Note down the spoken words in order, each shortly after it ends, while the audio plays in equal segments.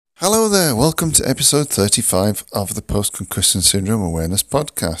Hello there, welcome to episode 35 of the Post-Concussion Syndrome Awareness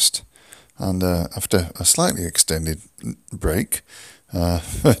Podcast. And after a slightly extended break in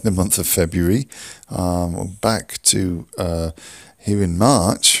the month of February, we're back to here in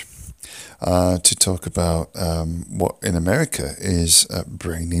March to talk about what in America is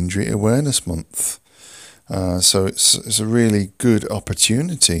Brain Injury Awareness Month. So it's a really good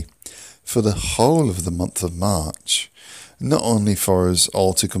opportunity for the whole of the month of March, not only for us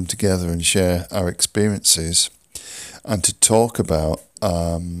all to come together and share our experiences and to talk about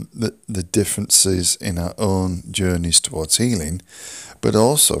the differences in our own journeys towards healing, but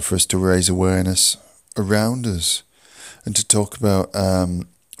also for us to raise awareness around us and to talk about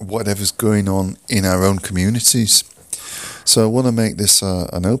whatever's going on in our own communities. So I want to make this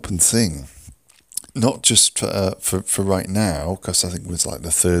an open thing, not just for right now, because I think it was like the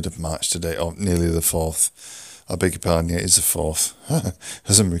 3rd of March today, or nearly the 4th. I beg your pardon, yeah, it is the 4th,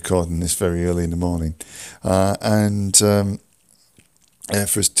 as I'm recording this very early in the morning. For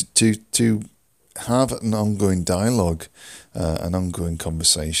us to have an ongoing dialogue, an ongoing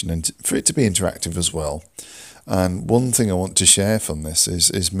conversation, and for it to be interactive as well. And one thing I want to share from this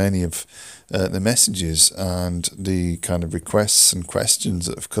is many of the messages and the kind of requests and questions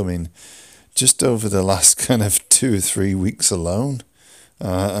that have come in just over the last kind of 2 or 3 weeks alone.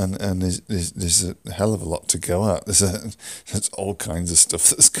 And there's a hell of a lot to go at. There's all kinds of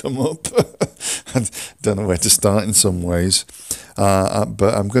stuff that's come up. I don't know where to start in some ways.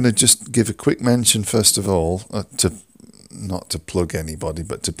 But I'm going to just give a quick mention, first of all, not to plug anybody,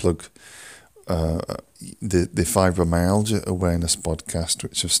 but to plug the Fibromyalgia Awareness Podcast,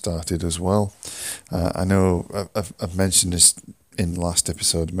 which I've started as well. I know I've mentioned this in the last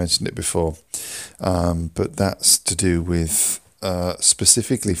episode, I mentioned it before, but that's to do with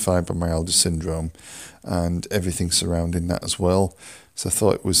specifically fibromyalgia syndrome and everything surrounding that as well. So I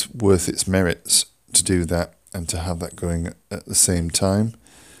thought it was worth its merits to do that and to have that going at the same time.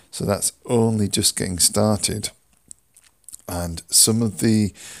 So that's only just getting started. And some of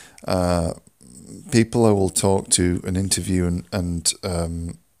the people I will talk to and interview and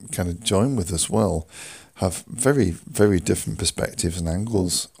kind of join with as well have very, very different perspectives and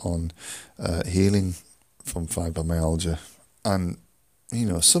angles on healing from fibromyalgia. And, you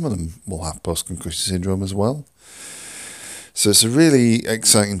know, some of them will have post-concussion syndrome as well. So it's a really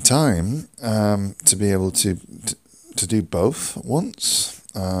exciting time to be able to do both at once.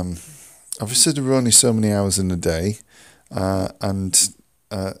 Obviously, there are only so many hours in a day. And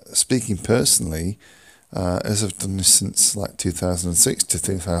speaking personally, as I've done this since like 2006 to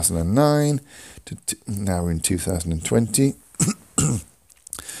 2009, to now in 2020,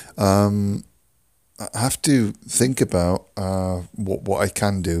 I have to think about what I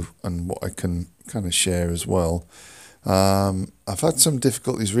can do and what I can kind of share as well. I've had some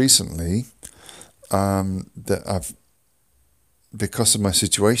difficulties recently that because of my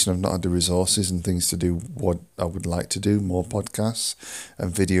situation, I've not had the resources and things to do what I would like to do, more podcasts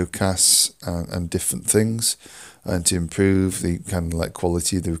and video casts and different things, and to improve the kind of like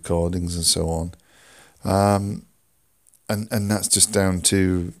quality of the recordings and so on. And that's just down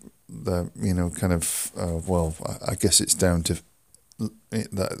to the, you know, kind of, I guess it's down to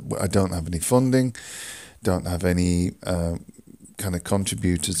that I don't have any funding, don't have any kind of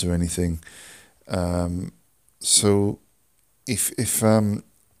contributors or anything. So if I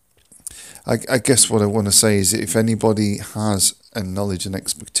guess what I want to say is, if anybody has a knowledge and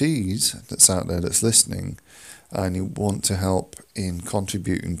expertise that's out there that's listening, and you want to help in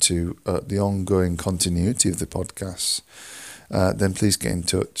contributing to the ongoing continuity of the podcasts, then please get in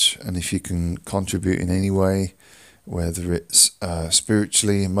touch. And if you can contribute in any way, whether it's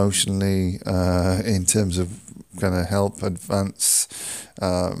spiritually, emotionally, in terms of kind of help advance,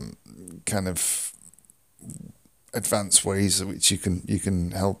 kind of advanced ways in which you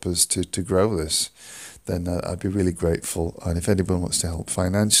can help us to grow this, then I'd be really grateful. And if anyone wants to help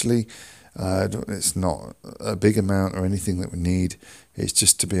financially, it's not a big amount or anything that we need. It's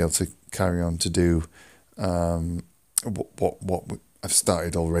just to be able to carry on to do what I've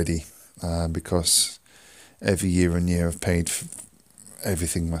started already, because every year and year I've paid for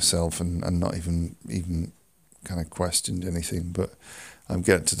everything myself and not even kind of questioned anything. But I'm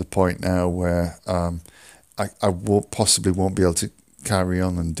getting to the point now where I possibly won't be able to carry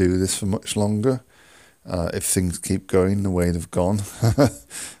on and do this for much longer if things keep going the way they've gone.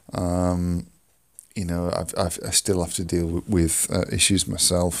 You know, I still have to deal with issues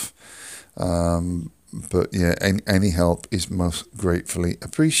myself. But yeah, any help is most gratefully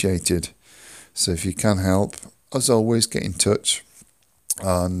appreciated. So if you can help, as always, get in touch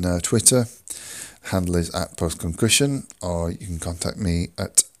on Twitter. Handle is @postconcussion, or you can contact me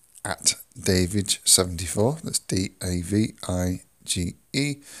at at Davige74. That's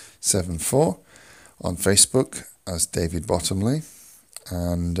DAVIGE74 on Facebook as David Bottomley,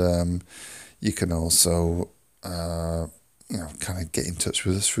 and you can also kind of get in touch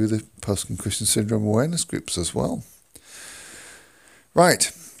with us through the Post-Concussion Syndrome awareness groups as well.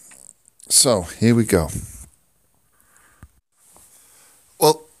 Right, so here we go.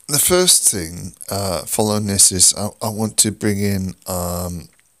 Well, the first thing following this is I want to bring in a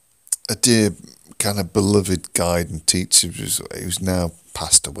dear kind of beloved guide and teacher who's now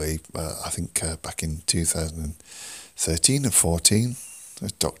passed away, I think back in 2013 or 14,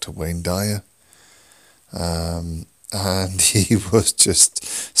 Dr. Wayne Dyer. And he was just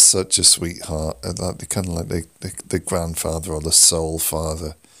such a sweetheart, kind of like the grandfather or the soul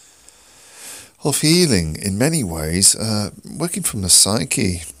father of healing in many ways, working from the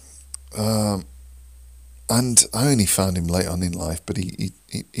psyche. And I only found him late on in life, but he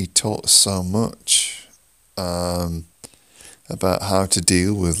taught us so much about how to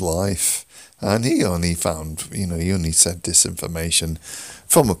deal with life. And he only found, he only said this information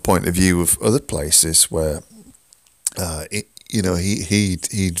from a point of view of other places where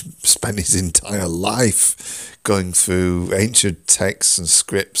he'd spent his entire life going through ancient texts and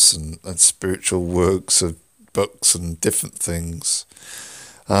scripts and spiritual works of books and different things.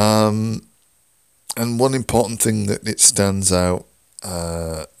 And one important thing that it stands out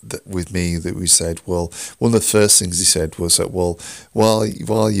that with me that we said, well, one of the first things he said was that, well,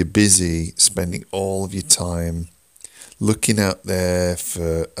 while you're busy spending all of your time looking out there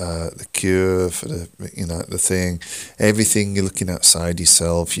for the cure, for the thing, everything, you're looking outside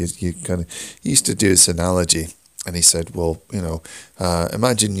yourself. You kind of used to do this analogy, and he said, well,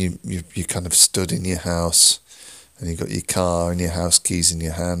 imagine you kind of stood in your house, and you got your car and your house keys in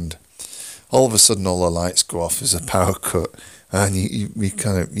your hand. All of a sudden, all the lights go off. There's a power cut, and you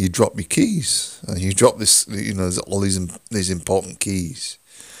drop your keys, and you drop this. There's all these important keys.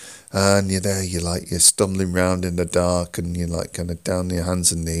 And you're there, you're stumbling around in the dark, and you're like kind of down on your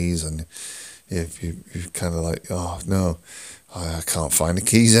hands and knees, and you're kind of like, oh no, I can't find the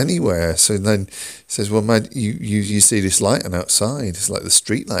keys anywhere. So then he says, well, man, you see this light on outside, it's like the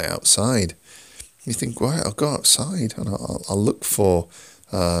street light outside. You think, right, I'll go outside and I'll look for,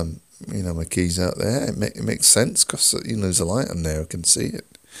 my keys out there. It makes sense because, there's a light on there, I can see it.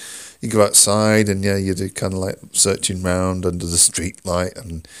 You go outside and you do kind of like searching around under the street light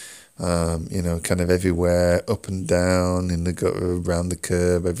and, kind of everywhere, up and down, in the gutter, around the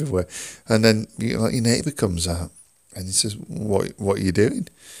curb, everywhere. And then your neighbour comes out and he says, "What are you doing?"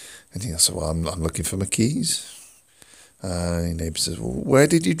 And he says, "Well, I'm looking for my keys." Your neighbour says, "Well, where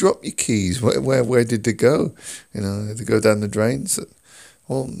did you drop your keys? Where did they go? Did they go down the drain?" So,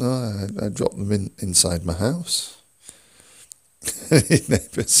 well, no, I dropped them inside my house. His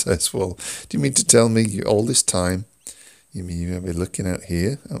neighbour says, "Well, do you mean to tell me all this time you mean you have been looking out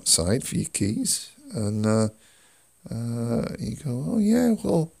here outside for your keys?" And you go, "Oh yeah,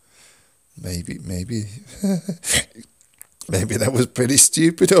 well, maybe maybe that was pretty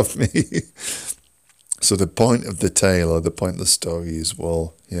stupid of me." So the point of the tale, or the point of the story is,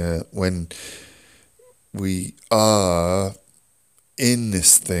 well, yeah, when we are in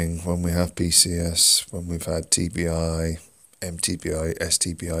this thing, when we have PCS, when we've had TBI, MTBI,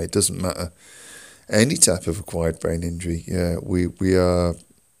 STBI, it doesn't matter. Any type of acquired brain injury, yeah, we are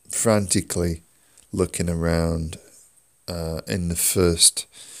frantically looking around in the first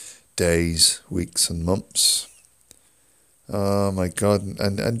days, weeks, and months. Oh my God!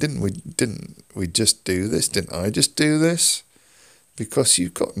 And didn't we just do this? Didn't I just do this? Because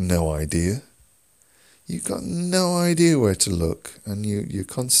you've got no idea. You've got no idea where to look, and you're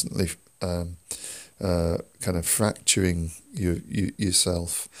constantly kind of fracturing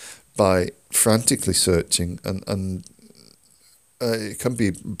yourself by frantically searching, and it can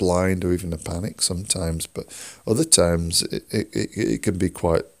be blind or even a panic sometimes, but other times it can be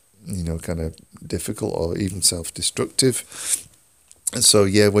quite, kind of difficult or even self-destructive. And so,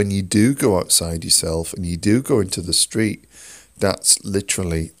 yeah, when you do go outside yourself and you do go into the street, that's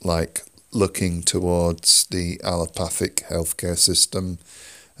literally like looking towards the allopathic healthcare system,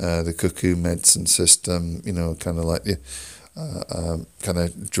 the cuckoo medicine system, kind of like the kind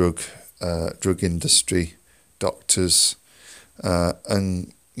of drug industry, doctors,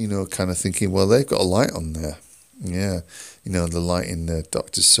 and kind of thinking, well, they've got a light on there, yeah, the light in the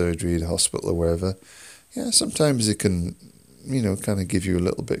doctor's surgery, the hospital, or wherever. Yeah, sometimes it can, kind of give you a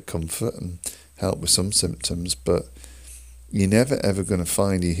little bit of comfort and help with some symptoms, but you're never ever going to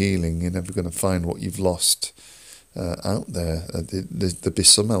find your healing. You're never going to find what you've lost out there. There'll be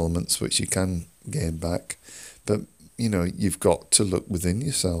some elements which you can gain back, but you've got to look within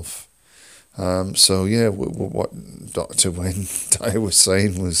yourself. So yeah, what Dr. Wayne Dyer was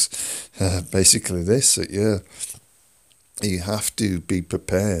saying was basically this: that you have to be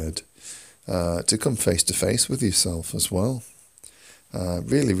prepared to come face to face with yourself as well.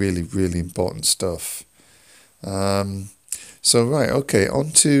 Really, really, really important stuff. So right, okay,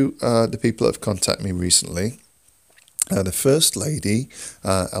 on to the people that have contacted me recently. The first lady,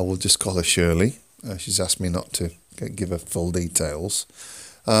 I will just call her Shirley. She's asked me not to give her full details.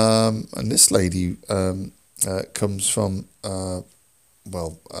 And this lady comes from, a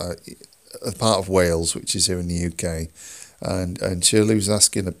part of Wales, which is here in the UK. And Shirley was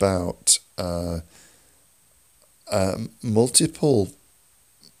asking about multiple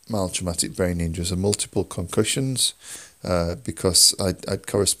mild traumatic brain injuries and multiple concussions, because I'd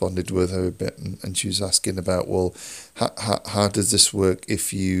corresponded with her a bit, and she was asking about, well, how does this work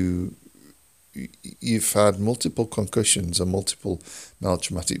if you've had multiple concussions or multiple mild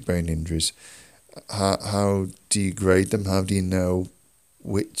traumatic brain injuries? How do you grade them? How do you know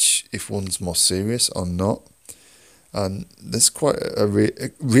if one's more serious or not? And that's quite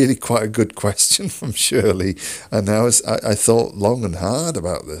really quite a good question from Shirley. And I thought long and hard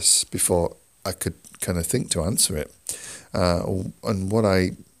about this before I could kind of think to answer it. And what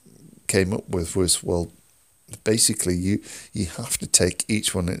I came up with was, well, basically you have to take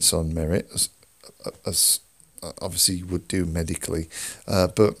each one its own merit, as obviously you would do medically,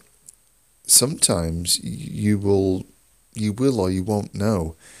 but sometimes you will or you won't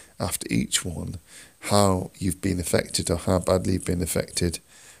know after each one how you've been affected or how badly you've been affected.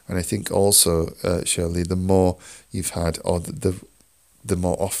 And I think also, Shirley, the more you've had, or the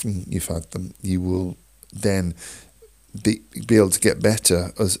more often you've had them, you will then be able to get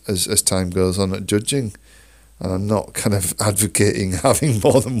better as time goes on at judging. And I'm not kind of advocating having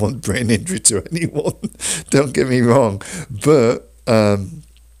more than one brain injury to anyone, don't get me wrong, but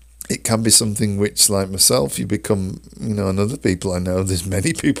it can be something which, like myself, you become, and other people I know, there's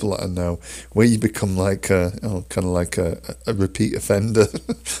many people that I know, where you become like a repeat offender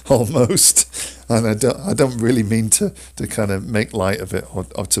almost. And I don't really mean to kind of make light of it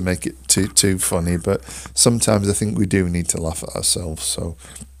or to make it too funny, but sometimes I think we do need to laugh at ourselves. So,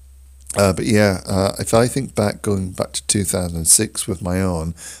 but yeah, if I think going back to 2006 with my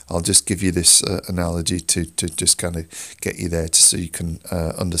own, I'll just give you this analogy to just kind of get you there so you can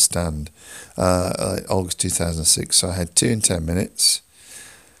understand. August 2006, so I had 2 in 10 minutes.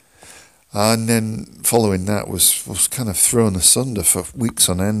 And then following that was kind of thrown asunder for weeks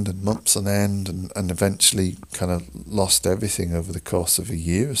on end and months on end, and eventually kind of lost everything over the course of a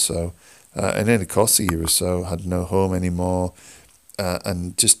year or so. And in the course of a year or so, had no home anymore.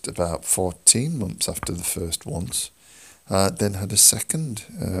 And just about 14 months after the first ones, then had a second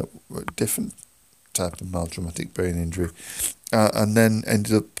different type of mild traumatic brain injury, and then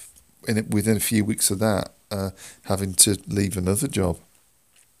ended up within a few weeks of that having to leave another job.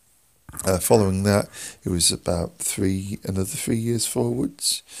 Following that, it was about another 3 years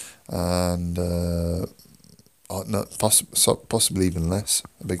forwards, and possibly even less.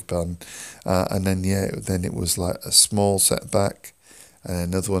 I beg your pardon. And then then it was like a small setback,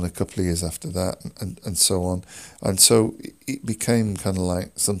 and another one a couple of years after that, and so on. And so it became kind of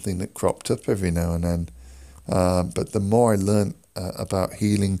like something that cropped up every now and then. But the more I learned about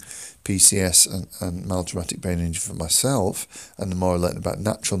healing PCS and mild traumatic brain injury for myself, and the more I learned about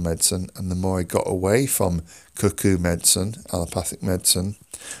natural medicine, and the more I got away from cuckoo medicine, allopathic medicine,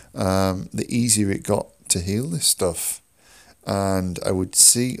 the easier it got to heal this stuff. And I would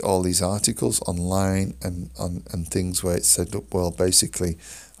see all these articles online and things where it said, well, basically,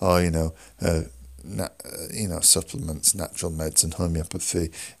 supplements, natural medicine,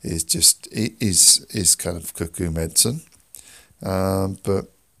 homeopathy is kind of cuckoo medicine, but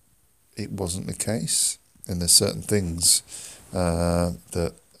it wasn't the case. And there's certain things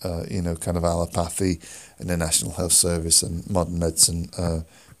that kind of allopathy and the National Health Service and modern medicine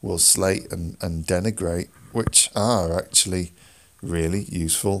will slate and denigrate, which are actually really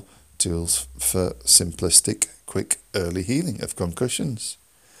useful tools for simplistic, quick, early healing of concussions.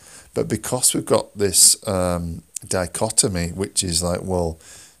 But because we've got this dichotomy, which is like, well,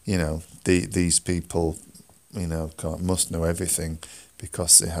 these people, must know everything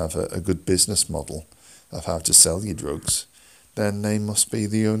because they have a good business model of how to sell you drugs, then they must be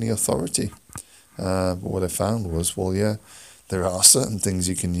the only authority. But what I found was, well, yeah, there are certain things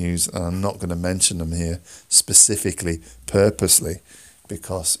you can use, and I'm not going to mention them here specifically, purposely,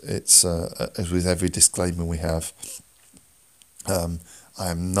 because it's, as with every disclaimer we have, I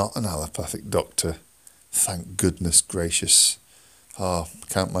am not an allopathic doctor, thank goodness gracious.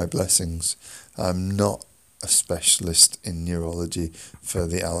 Count my blessings. I'm not a specialist in neurology for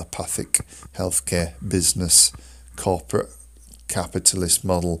the allopathic healthcare business corporate capitalist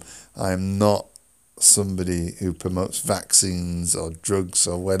model. I am not somebody who promotes vaccines or drugs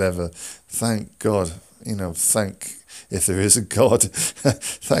or whatever. Thank God, thank, if there is a God,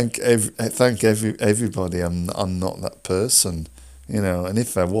 thank everybody. I'm not that person, and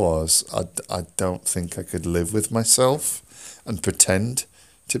if I was, I don't think I could live with myself and pretend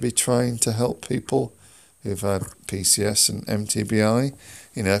to be trying to help people who've had PCS and MTBI.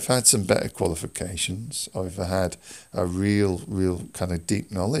 If I had some better qualifications, or if I had a real kind of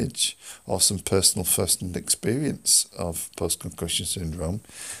deep knowledge or some personal first-hand experience of post-concussion syndrome,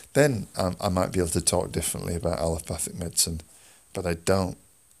 then I might be able to talk differently about allopathic medicine, but I don't.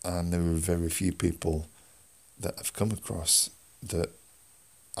 And there are very few people that I've come across that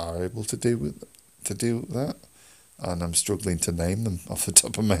are able to do that, and I'm struggling to name them off the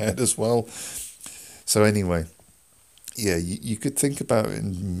top of my head as well. So anyway, yeah, you could think about it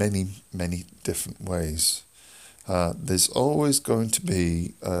in many, many different ways. There's always going to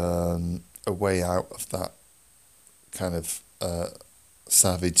be a way out of that kind of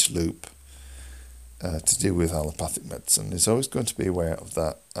savage loop to do with allopathic medicine. There's always going to be a way out of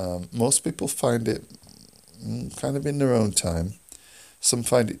that. Most people find it kind of in their own time. Some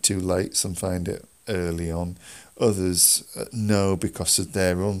find it too late, some find it early on. Others know because of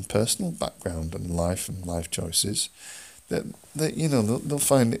their own personal background and life choices that they'll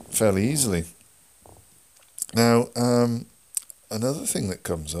find it fairly easily. Now, another thing that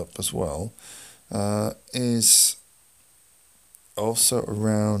comes up as well is also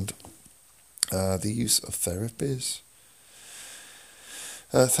around the use of therapies.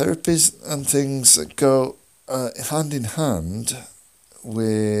 Therapies and things that go hand in hand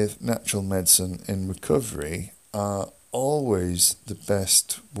with natural medicine in recovery are always the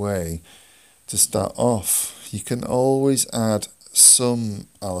best way to start off. You can always add some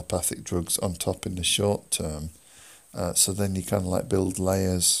allopathic drugs on top in the short term, so then you kind of like build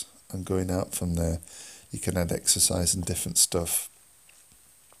layers, and going out from there you can add exercise and different stuff.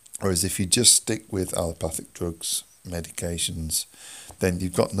 Whereas if you just stick with allopathic drugs, medications, then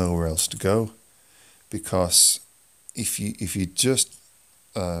you've got nowhere else to go, because if you just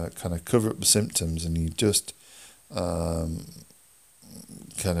kind of cover up the symptoms and you just kind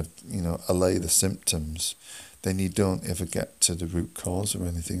of allay the symptoms, then you don't ever get to the root cause or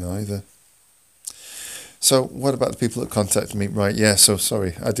anything either. So what about the people that contacted me? Right, yeah, so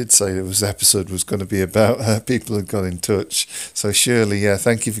sorry, I did say this episode was going to be about people who got in touch. So Shirley, yeah,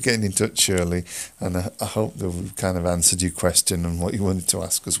 thank you for getting in touch, Shirley, and I hope that we've kind of answered your question and what you wanted to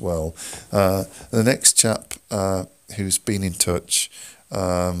ask as well. The next chap who's been in touch,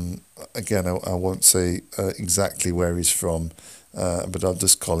 again, I won't say exactly where he's from, but I'll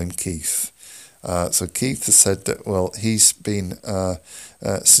just call him Keith. So Keith has said that, well, he's been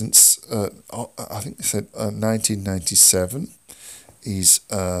since, I think he said 1997, he's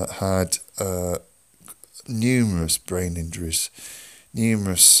had numerous brain injuries,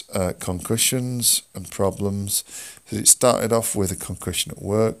 numerous concussions and problems. So it started off with a concussion at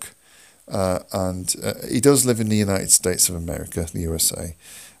work, and he does live in the United States of America, the USA,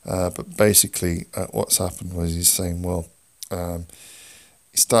 but basically what's happened was he's saying, well,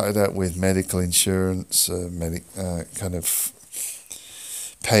 he started out with medical insurance, kind of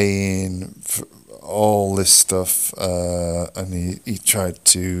paying for all this stuff, and he tried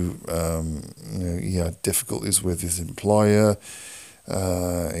to, he had difficulties with his employer.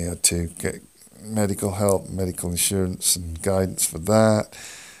 He had to get medical help, medical insurance and guidance for that,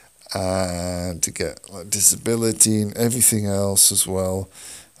 and to get disability and everything else as well.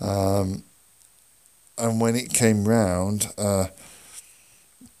 And when it came round, I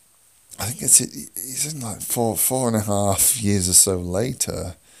think it's in like 4.5 years or so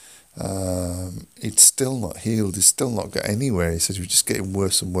later, it's still not healed. He's still not got anywhere. He said he was just getting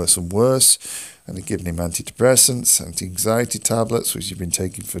worse and worse and worse, and they're giving him antidepressants, anti-anxiety tablets, which he's been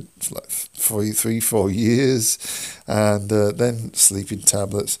taking for like 4 years, and then sleeping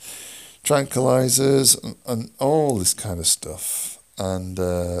tablets, tranquilizers, and all this kind of stuff. And,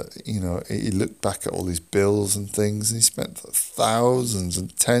 he looked back at all his bills and things, and he spent thousands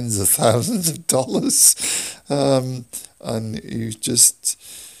and tens of thousands of dollars. And he just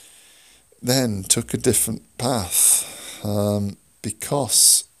then took a different path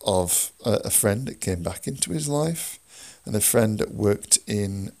because of a friend that came back into his life, and a friend that worked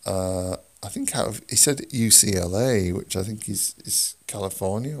in, I think he said UCLA, which I think is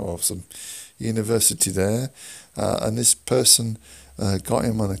California or some university there. And this person got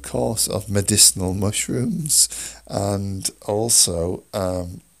him on a course of medicinal mushrooms, and also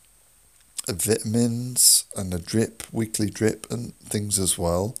vitamins and a drip, weekly drip and things as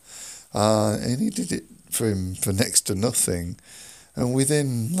well. And he did it for him for next to nothing. And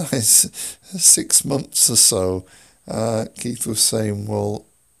within 6 months or so, Keith was saying, well,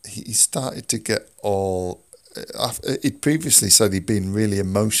 he started to get all. He'd previously said he'd been really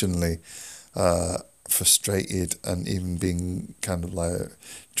emotionally frustrated and even being kind of like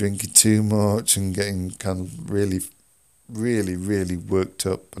drinking too much and getting kind of really worked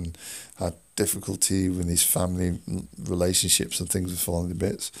up and had difficulty with his family relationships and things were falling to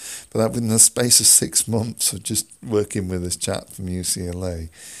bits. But that within the space of 6 months of just working with this chap from UCLA,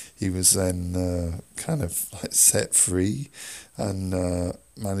 he was then kind of like set free and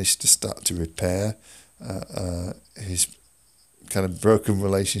managed to start to repair his kind of broken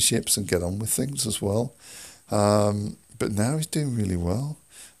relationships and get on with things as well. But now he's doing really well,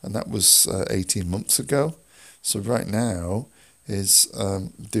 and that was 18 months ago. So right now is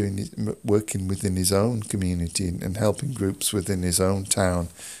working within his own community and helping groups within his own town,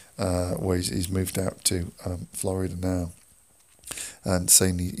 where he's moved out to Florida now, and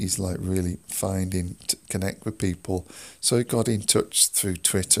saying he's like really finding to connect with people. So he got in touch through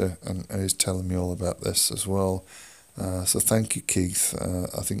Twitter and he's telling me all about this as well. So thank you, Keith.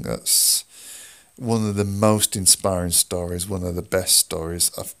 I think that's one of the most inspiring stories, one of the best stories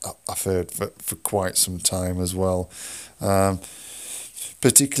I've heard for quite some time as well.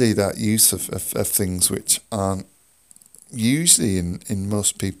 Particularly that use of things which aren't usually in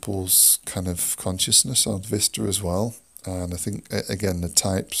most people's kind of consciousness or vista as well. And I think, again, the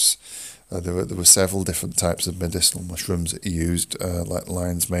types, there were several different types of medicinal mushrooms that he used, like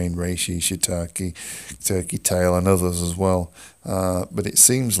lion's mane, reishi, shiitake, turkey tail, and others as well. But it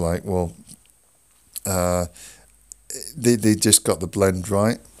seems like, well, they just got the blend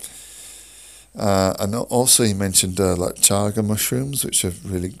right. And also he mentioned like chaga mushrooms, which are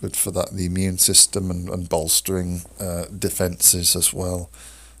really good for that, the immune system and bolstering defences as well.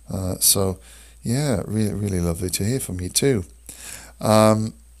 So, yeah, really lovely to hear from you too.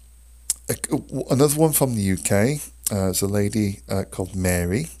 Another one from the UK is a lady called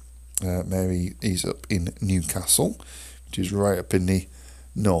Mary. Mary is up in Newcastle, which is right up in the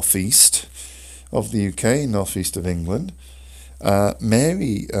northeast of the UK, northeast of England.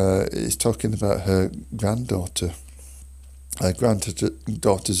 Mary is talking about her granddaughter. Her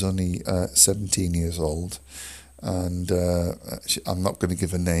granddaughter's only 17 years old, and I'm not going to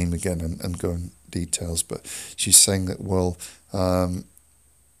give her name again and go in details, but she's saying that, well,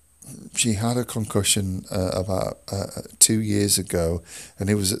 she had a concussion about 2 years ago, and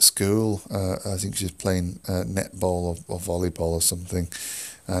it was at school. I think she was playing netball or volleyball or something,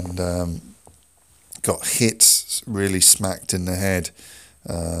 and got hit, really smacked in the head,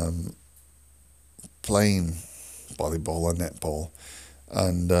 playing volleyball or netball,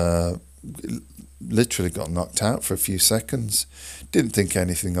 and literally got knocked out for a few seconds. Didn't think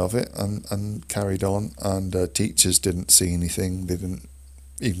anything of it and carried on, and teachers didn't see anything, they didn't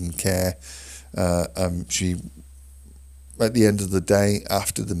even care. She, at the end of the day,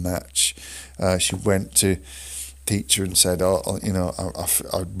 after the match, she went to teacher and said, "Oh, you know,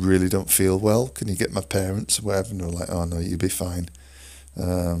 I really don't feel well. Can you get my parents or whatever?" And they were like, "Oh no, you'll be fine."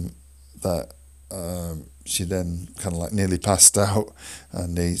 She then kind of like nearly passed out,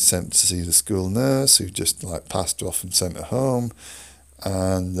 and they sent to see the school nurse, who just like passed her off and sent her home.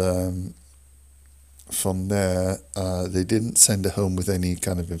 And from there, they didn't send her home with any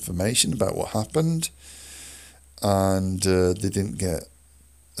kind of information about what happened, and they didn't get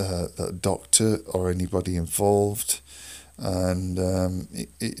a doctor or anybody involved, and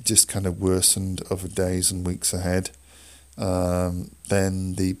it just kind of worsened over days and weeks ahead.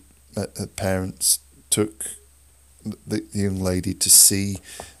 Then the parents took the young lady to see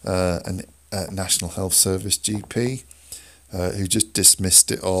a National Health Service GP, who just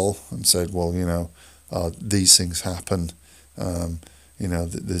dismissed it all and said, "Well, you know, these things happen. You know,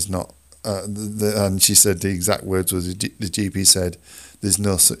 there's not." And she said the exact words was, the GP said, "There's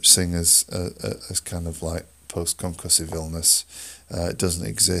no such thing as kind of like post-concussive illness. It doesn't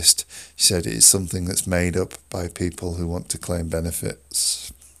exist." She said it is something that's made up by people who want to claim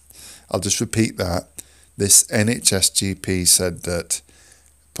benefits. I'll just repeat that. This NHS GP said that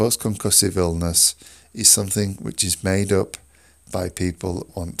post-concussive illness is something which is made up by people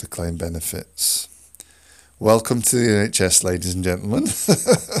that want to claim benefits. Welcome to the NHS, ladies and gentlemen.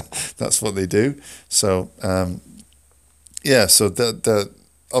 That's what they do. So, so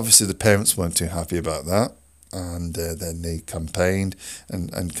obviously the parents weren't too happy about that, and then they campaigned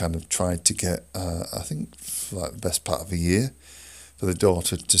and kind of tried to get, I think, for like the best part of a year, for the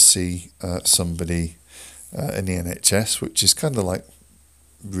daughter to see somebody in the NHS, which is kind of like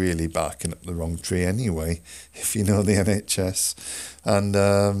really barking up the wrong tree anyway, if you know the NHS. And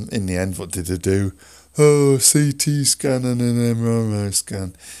in the end, what did they do? Oh, CT scan and an MRI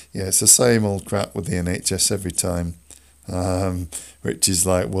scan. Yeah, it's the same old crap with the NHS every time, which is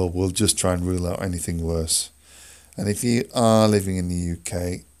like, well, we'll just try and rule out anything worse. And if you are living in the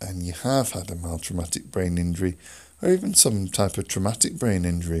UK and you have had a mild traumatic brain injury, or even some type of traumatic brain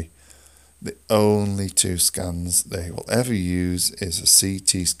injury, the only two scans they will ever use is a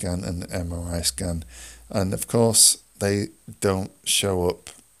CT scan and an MRI scan. And of course, they don't show up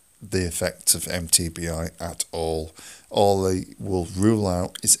the effects of MTBI at all. All they will rule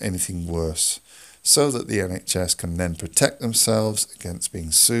out is anything worse, so that the NHS can then protect themselves against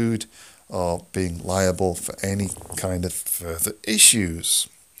being sued or being liable for any kind of further issues.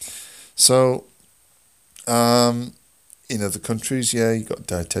 So, in other countries, yeah, you've got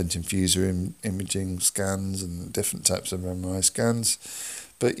attention fuser imaging scans and different types of MRI scans.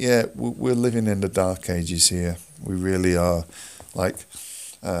 But yeah, we're living in the dark ages here. We really are, like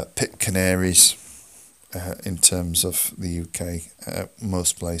pit canaries in terms of the UK,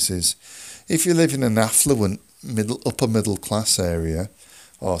 most places. If you live in an affluent upper middle class area,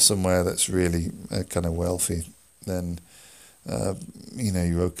 or somewhere that's really kind of wealthy, then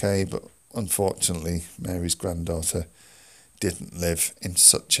you're okay. But unfortunately, Mary's granddaughter didn't live in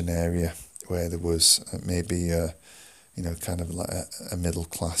such an area where there was maybe kind of like a middle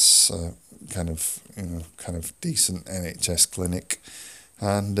class kind of decent NHS clinic,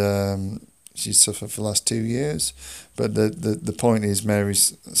 and she suffered for the last 2 years. But the point is,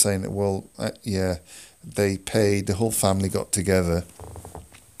 Mary's saying that, well, they paid, the whole family got together,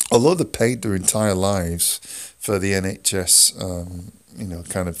 although they paid their entire lives for the NHS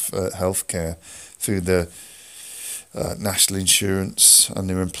healthcare through the national insurance and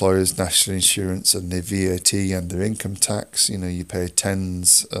their employers' national insurance and their VAT and their income tax. You pay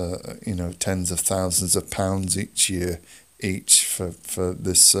tens of thousands of pounds each for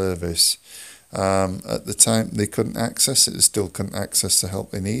this service. At the time, they couldn't access it. They still couldn't access the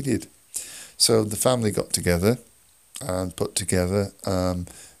help they needed. So the family got together and put together, and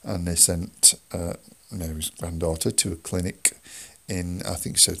they sent Mary's granddaughter to a clinic in, I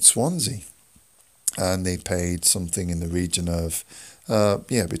think, said Swansea. And they paid something in the region of,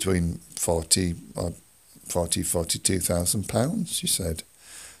 between £42,000, she said.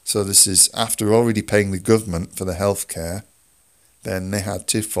 So this is after already paying the government for the healthcare. Then they had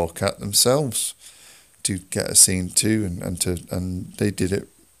to fork out themselves to get a scene too, and they did it,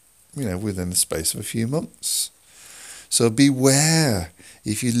 within the space of a few months. So beware,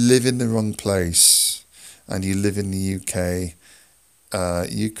 if you live in the wrong place and you live in the UK,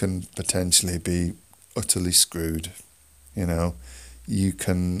 you can potentially be utterly screwed. You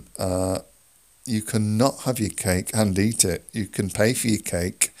can not have your cake and eat it. You can pay for your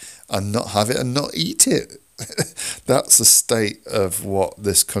cake and not have it and not eat it. That's the state of what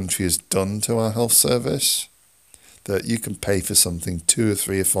this country has done to our health service, that you can pay for something 2 or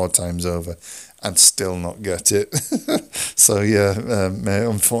 3 or 4 times over and still not get it. So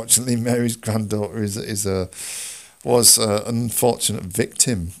unfortunately, Mary's granddaughter was an unfortunate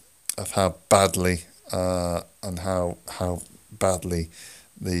victim of how badly and how badly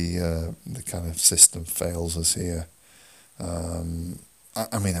the kind of system fails us here.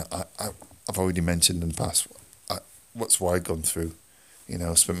 I've already mentioned in the past what's I gone through.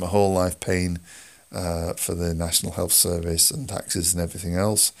 I spent my whole life paying for the National Health Service and taxes and everything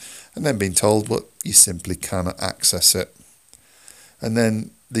else, and then being told, well, you simply cannot access it. And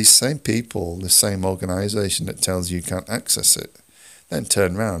then these same people, the same organisation that tells you can't access it, then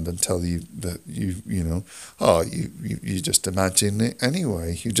turn around and tell you that you just imagine it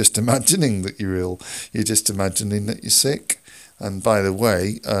anyway. You're just imagining that you're ill. You're just imagining that you're sick. And by the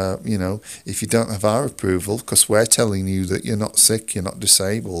way, if you don't have our approval, because we're telling you that you're not sick, you're not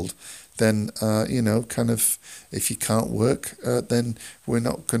disabled, then, if you can't work, then we're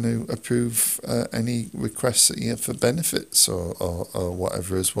not going to approve any requests that you have for benefits or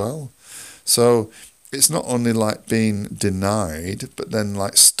whatever as well. So it's not only like being denied, but then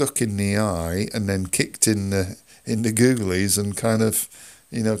like stuck in the eye and then kicked in the googlies and kind of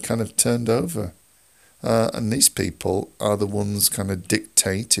turned over. And these people are the ones kind of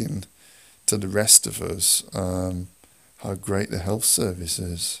dictating to the rest of us how great the health service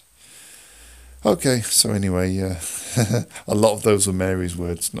is. Okay, so anyway, a lot of those were Mary's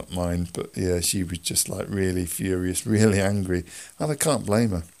words, not mine. But yeah, she was just like really furious, really angry, and I can't blame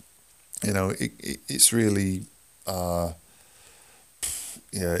her. It's really,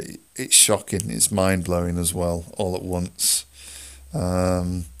 it's shocking. It's mind blowing as well, all at once.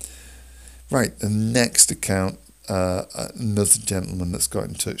 Right, the next account another gentleman that's got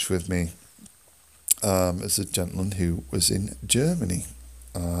in touch with me is a gentleman who was in Germany.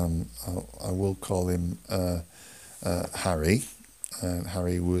 I will call him Harry. And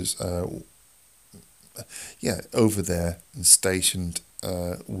Harry was over there and stationed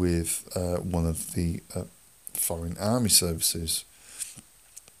with one of the foreign army services.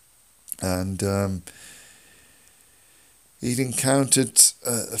 And he'd encountered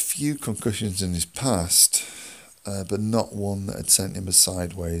a few concussions in his past, but not one that had sent him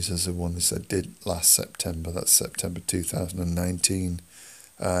sideways as the one that did last September. That's September 2019.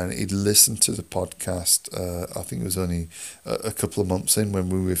 And he'd listened to the podcast. I think it was only a couple of months in, when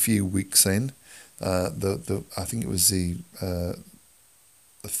we were a few weeks in. I think it was the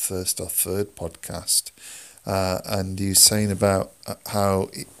first or third podcast, and he was saying about how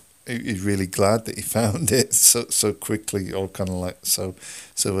he's really glad that he found it so quickly, or kind of like so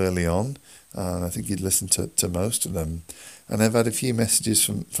early on. And I think he'd listened to most of them. And I've had a few messages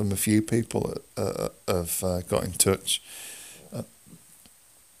from a few people that have got in touch,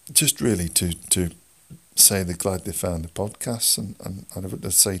 just really to say they're glad they found the podcast, and I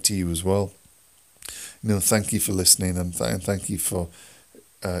would say to you as well, thank you for listening, and thank you for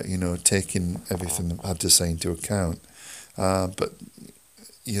taking everything I had to say into account. But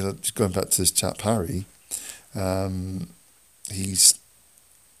just going back to this chap Harry, he's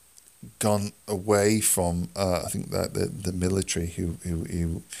gone away from I think that the military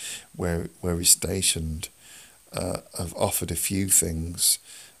who where he's stationed have offered a few things,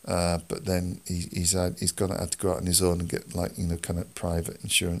 but then he's had to go out on his own and get kind of private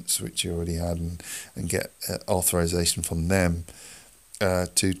insurance, which he already had, and get authorization from them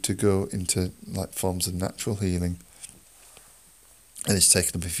to go into like forms of natural healing. And he's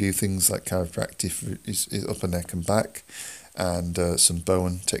taken up a few things like chiropractic for his upper neck and back, and some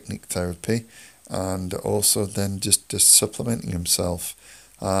Bowen technique therapy, and also then just supplementing himself.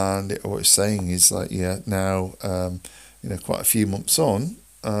 And what he's saying is now quite a few months on,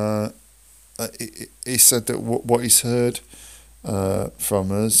 he said that what he's heard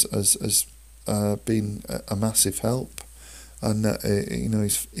from us has been a massive help, and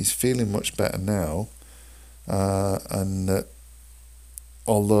he's feeling much better now, and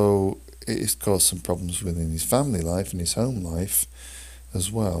although it has caused some problems within his family life and his home life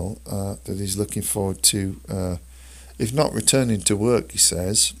as well, that he's looking forward to, if not returning to work, he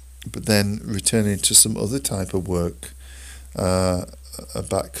says, but then returning to some other type of work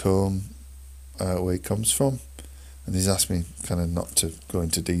back home where he comes from. And he's asked me kind of not to go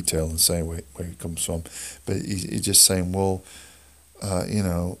into detail and say where he comes from, but he's just saying, well,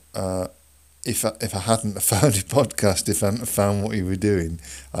 if I hadn't found your podcast, if I hadn't found what you were doing,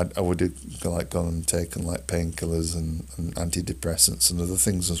 I would have gone and taken painkillers and antidepressants and other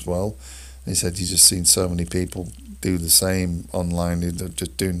things as well. And he said he's just seen so many people do the same online. They're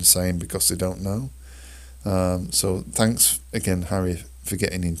just doing the same because they don't know. So thanks again, Harry, for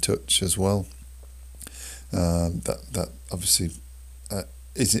getting in touch as well. That obviously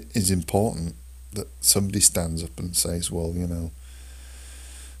is important, that somebody stands up and says, well,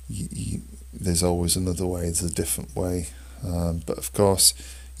 there's always another way, there's a different way. But of course,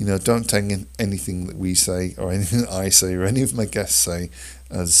 don't take anything that we say or anything that I say or any of my guests say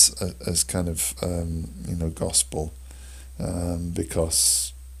as kind of gospel,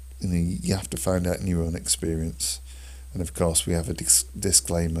 because you have to find out in your own experience. And of course, we have a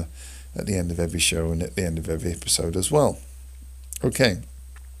disclaimer at the end of every show and at the end of every episode as well. Okay.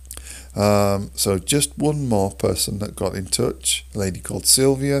 So just one more person that got in touch, a lady called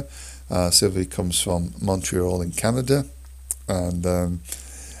Sylvia. Sylvia comes from Montreal in Canada, and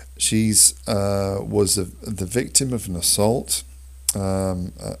she's was the victim of an assault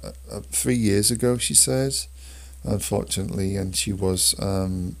 3 years ago, she says, unfortunately, and she was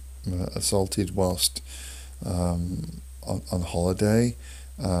assaulted whilst on holiday,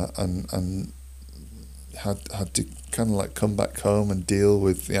 and had to kind of come back home and deal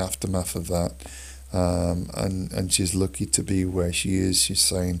with the aftermath of that. And she's lucky to be where she is. She's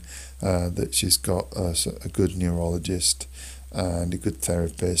saying that she's got a good neurologist and a good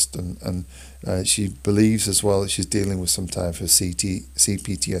therapist, and she believes as well that she's dealing with some type of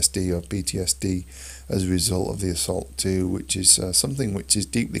CPTSD or PTSD as a result of the assault too, which is something which is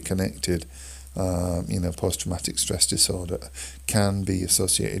deeply connected. Post-traumatic stress disorder can be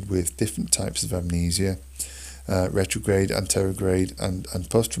associated with different types of amnesia. Retrograde, anterograde, and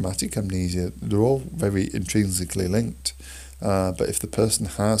post-traumatic amnesia, they're all very intrinsically linked. But if the person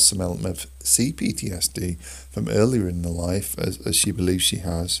has some element of CPTSD from earlier in the life, as she believes she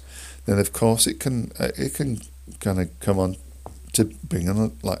has, then of course it can kind of come on to bring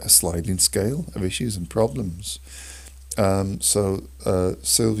on a sliding scale of issues and problems. So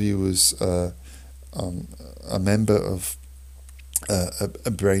Sylvia was a member of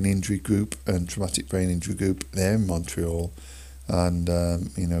a brain injury group and traumatic brain injury group there in Montreal, and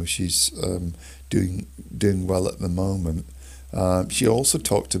she's doing well at the moment. She also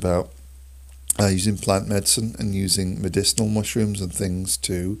talked about using plant medicine and using medicinal mushrooms and things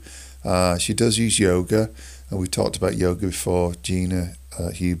too. She does use yoga, and we talked about yoga before. Gina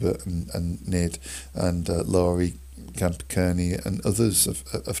Hubert and Nid and Laurie Campicerni and others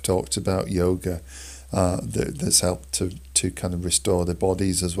have talked about yoga that's helped to kind of restore their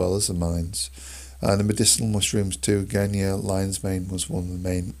bodies as well as the minds. And the medicinal mushrooms too, again, lion's mane was one of the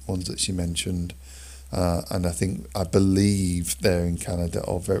main ones that she mentioned. And I believe they're in Canada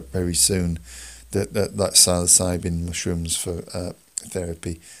or very, very soon, that psilocybin mushrooms for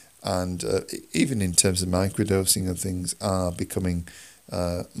therapy. And even in terms of microdosing and things are becoming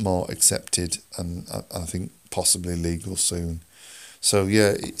more accepted, and I think possibly legal soon. So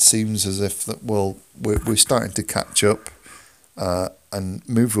it seems as if that we're starting to catch up and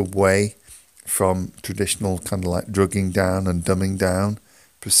move away from traditional kind of like drugging down and dumbing down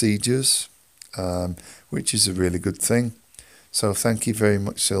procedures, which is a really good thing. So thank you very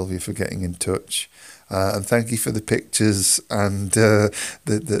much, Sylvia, for getting in touch. And thank you for the pictures and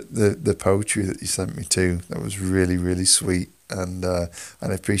the poetry that you sent me too. That was really, really sweet. And I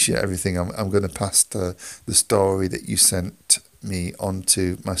appreciate everything. I'm going to pass the story that you sent me on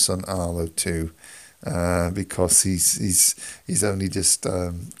to my son Arlo too, because he's only just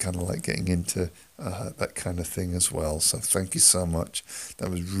kind of like getting into that kind of thing as well. So thank you so much. That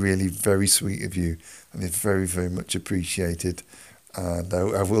was really very sweet of you, and it's very, very much appreciated. And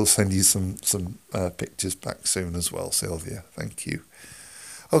I will send you some pictures back soon as well, Sylvia. Thank you.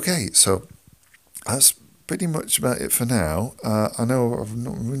 Okay, so that's pretty much about it for now. I know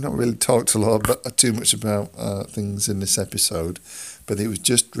we've not really talked a lot too much about things in this episode, but it was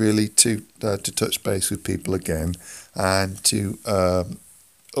just really to touch base with people again and to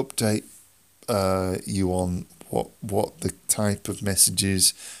update you on what the type of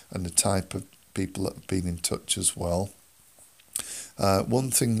messages and the type of people that have been in touch as well. One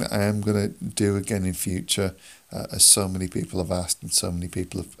thing that I am going to do again in future, as so many people have asked and so many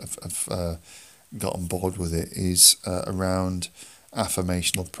people have got on board with it, is around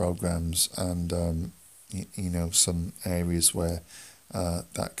affirmational programs and some areas where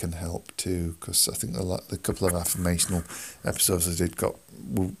that can help too, because I think the couple of affirmational episodes I did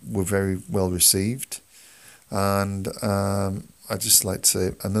were very well received. And I'd just like to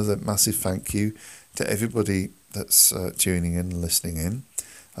say another massive thank you to everybody that's tuning in and listening in.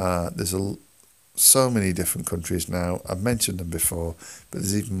 There's so many different countries now. I've mentioned them before, but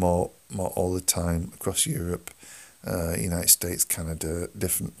there's even more all the time across Europe, United States, Canada,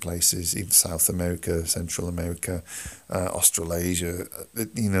 different places, even South America, Central America, Australasia.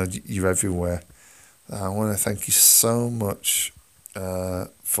 You're everywhere. I want to thank you so much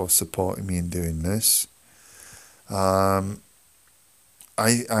for supporting me in doing this. I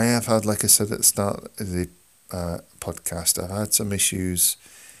have had, like I said at the start of the podcast, I've had some issues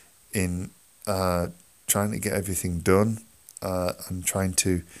in trying to get everything done and trying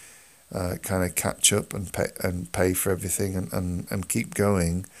to kind of catch up and pay for everything and keep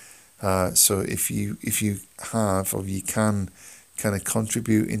going. So if you have, or you can kind of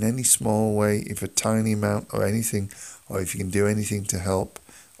contribute in any small way, if a tiny amount or anything, or if you can do anything to help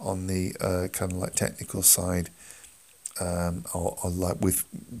on the kind of like technical side, or like with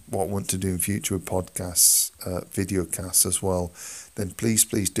what I want to do in future with podcasts, video casts as well, then please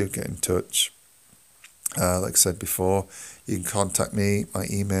do get in touch. Like I said before, you can contact me. My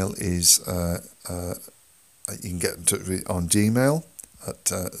email is, you can get in touch with on Gmail at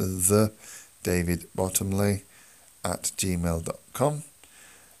thedavidbottomley@gmail.com,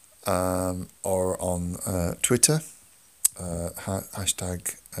 or on Twitter,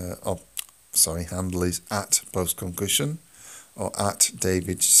 handle is @postconcussion or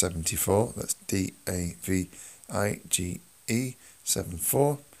 @David74. That's DAVIGE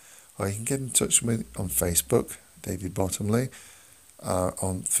 74. Or you can get in touch with me on Facebook, David Bottomley,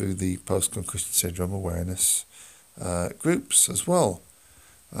 through the Post-Concussion Syndrome Awareness groups as well.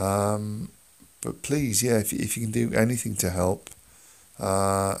 But please, if you can do anything to help.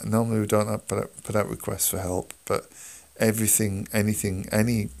 Normally we don't put out requests for help, but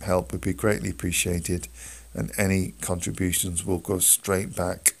any help would be greatly appreciated, and any contributions will go straight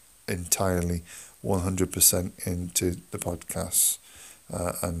back entirely, 100% into the podcasts,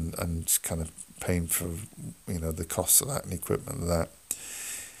 and kind of paying for the costs of that and equipment of that.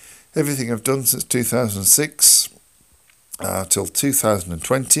 Everything I've done since 2006 till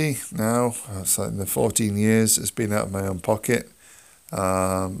 2020 now. So in the 14 years it's been out of my own pocket.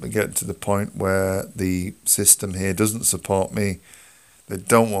 I get to the point where the system here doesn't support me. They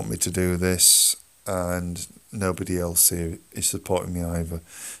don't want me to do this, and nobody else here is supporting me either.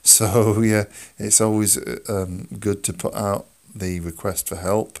 So yeah, it's always good to put out the request for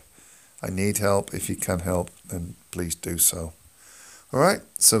help. I need help. If you can help, then please do so. All right,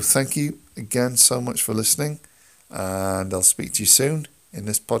 so thank you again so much for listening, and I'll speak to you soon in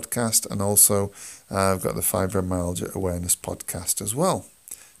this podcast, and also I've got the Fibromyalgia Awareness podcast as well,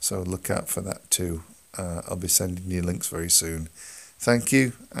 so look out for that too. I'll be sending you links very soon. Thank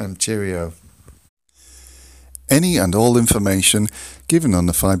you, and cheerio. Any and all information given on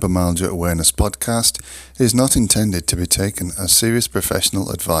the Fibromyalgia Awareness podcast is not intended to be taken as serious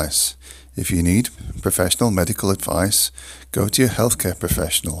professional advice. If you need professional medical advice, go to your healthcare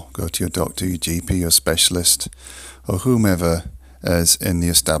professional, go to your doctor, your GP, your specialist, or whomever is in the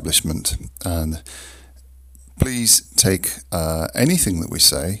establishment. And please take anything that we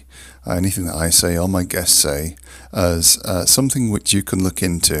say, anything that I say or my guests say, as something which you can look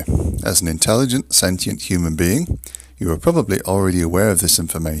into. As an intelligent, sentient human being, you are probably already aware of this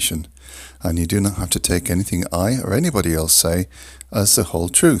information, and you do not have to take anything I or anybody else say as the whole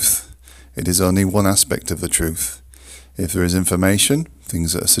truth. It is only one aspect of the truth. If there is information,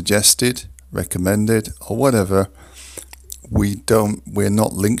 things that are suggested, recommended, or whatever, we're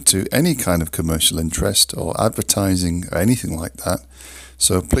not linked to any kind of commercial interest or advertising or anything like that.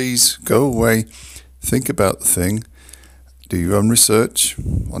 So please go away, think about the thing, do your own research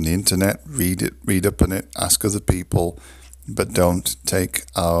on the internet, read up on it, ask other people, but don't take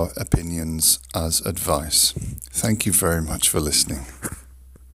our opinions as advice. Thank you very much for listening.